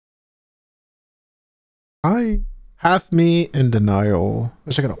I have me in denial.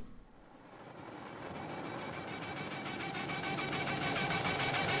 Let's check it out.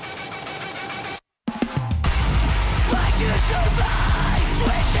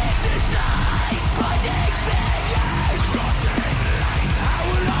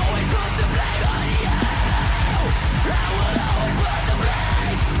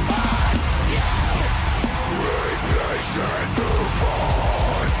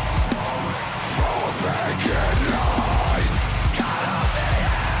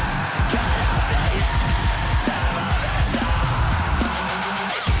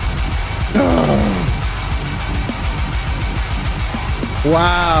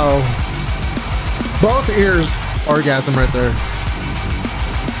 Wow. Both ears orgasm right there.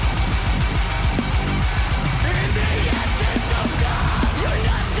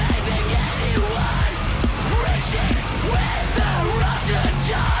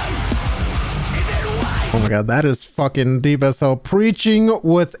 Oh my god, that is fucking deep as hell. Preaching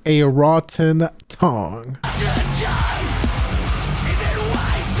with a rotten tongue.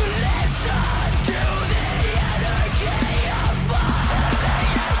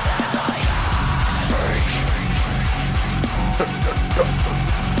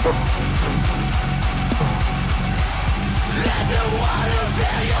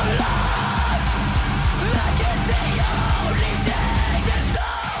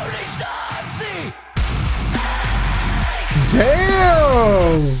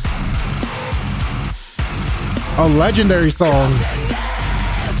 Damn! A legendary song.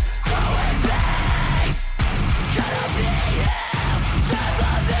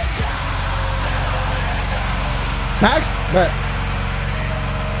 Max? Bet.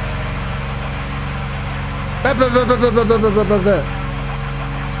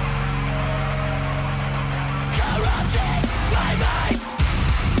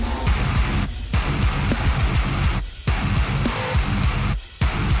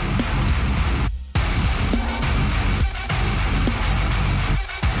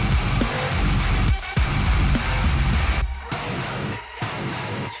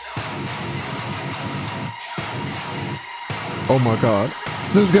 Oh my god.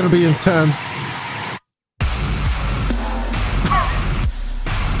 This is gonna be intense.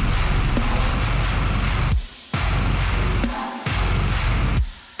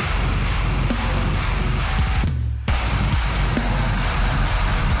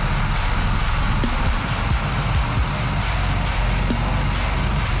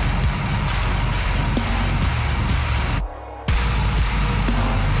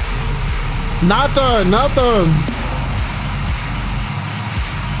 Not done.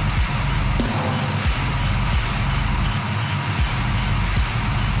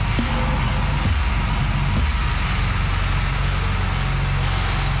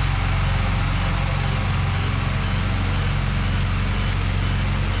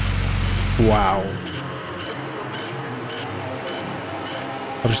 Wow.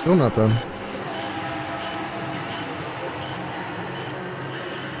 But they're still not done.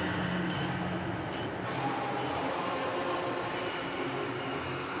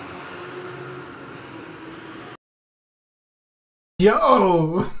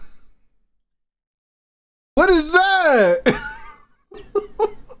 Yo! What is that?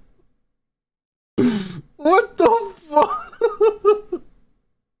 What the fuck?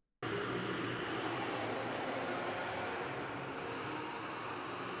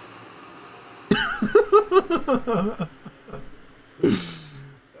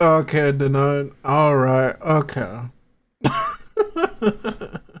 Okay, denied. All right. Okay.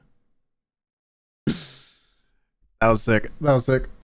 That was sick.